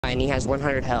and he has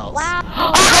 100 health. Wow.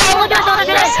 Oh, look at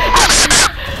this!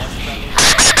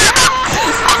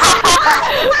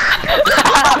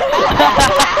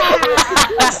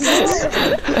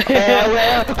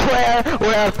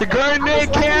 Where the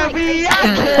grenade can be a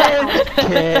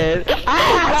kid.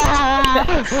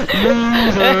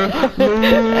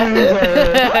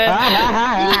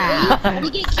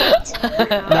 You get kicked.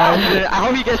 No, I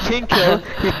hope he gets team kill.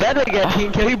 He better get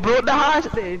team kill. He broke the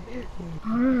hostage.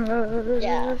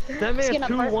 Yeah. That man's He's gonna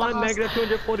 2-1, burst the negative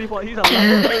 244. He's a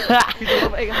level 8. He's a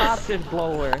level 8 hostage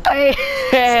blower.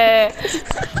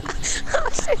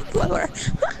 Hostage blower.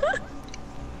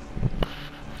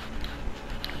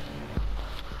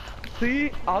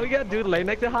 See, all we gotta do is lay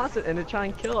next to the hostage and they try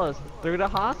and kill us through the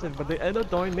hostage, but they end up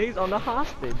throwing nades on the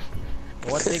hostage.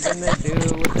 What they gonna do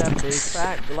with that big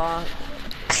fat Glock?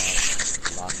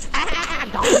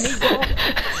 Don't need go.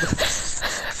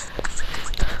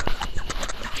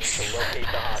 To locate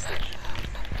the hostage.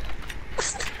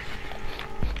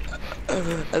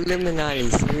 Illuminati,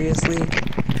 seriously?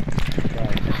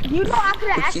 You know I could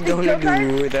have actually killed her.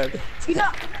 That?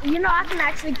 You know I can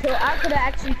actually kill. I could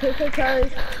have actually killed her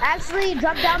because actually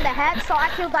dropped down the hatch, so I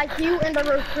killed like you and the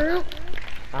recruit.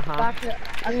 I could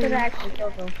have actually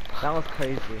killed her. That was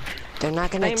crazy. They're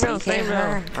not gonna take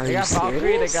her. Are They you got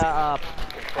Valkyrie, they serious? got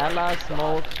Ella,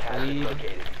 Smoke, Weed.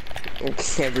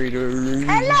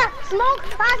 Ella, smoke!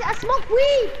 I smoke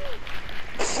weed!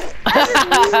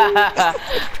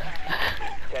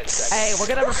 Hey, we're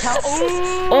gonna repel.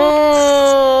 Ooh!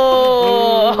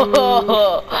 Oh!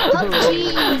 PUBG!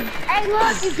 Hey,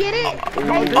 look, you get it?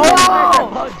 Hey,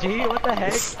 Oh! PUBG, what the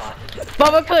heck?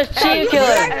 Bubba Kush, cheat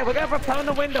killer! Hey, we're gonna repel in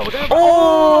the window. We're gonna.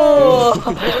 Oh!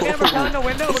 We're gonna repel in the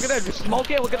window. We're gonna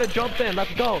smoke it. We're gonna jump in.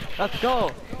 Let's go. Let's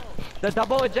go. The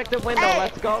double ejected window. Hey.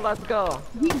 Let's go. Let's go.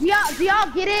 Do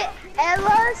y'all get it?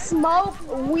 Ella, smoke,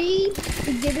 weed.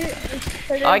 You get it?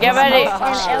 Oh, get ready. And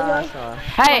Ella.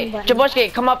 Hey,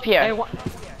 Jaboski, come up Hey, here.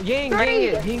 ying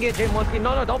it, ying it, Jamoski.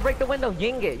 No, don't break the window.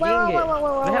 Ying it, ying it. We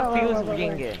have fuse,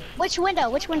 ying it. Which window?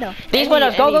 Which window? These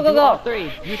windows, go, go, go, Use all go.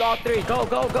 three. Use all three. Go.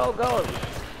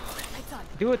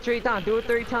 Do it 3 times. Do it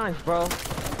 3 times, bro.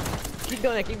 Keep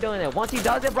doing it. Keep doing it. Once he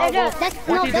does it, bro. Hey, that's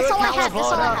all I have. That's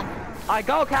all I have. Alright,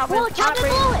 go, Calvin. Blow it, Calvin,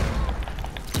 blow it.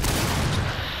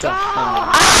 Get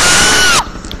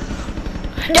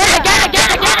it!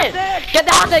 Get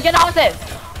the hostage, get the hostage!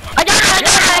 I got it!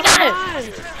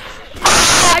 Oh,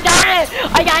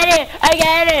 I got it!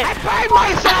 I burned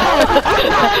myself!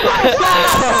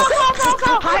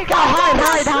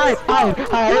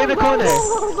 Hide in the corner.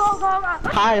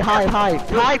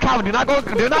 Hide, Calvin. Do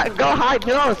not go hide.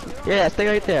 No. Yeah, stay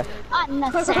right there. No,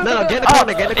 No, get in the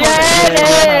corner.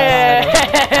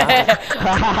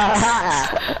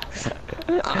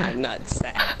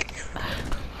 Nutsack.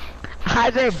 I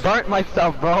just burnt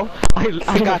myself, bro.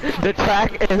 I got the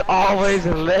track is always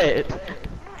lit.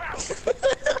 Secure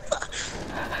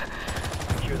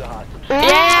the hostage.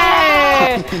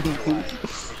 Yeah!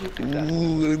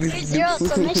 Zero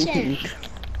submission.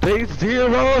 Big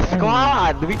 0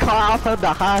 squad. We call ourselves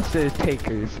the hostage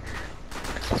takers.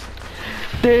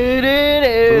 I'm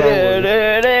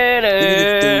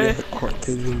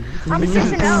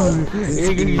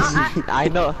 6-0. I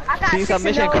know. I got See,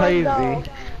 submission 6-0, crazy. though.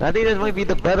 I think this might be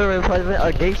the veteran president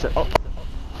of Geisha. Oh.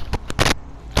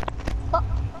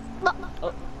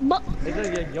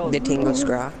 The Tingle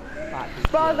Scraw.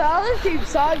 Bro, the other team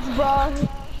sucks, bro.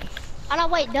 Oh no,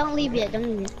 wait, don't leave yet.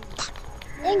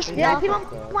 Yeah, keep on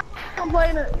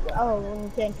playing it. Oh, we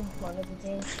can't keep on the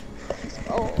team.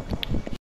 Oh.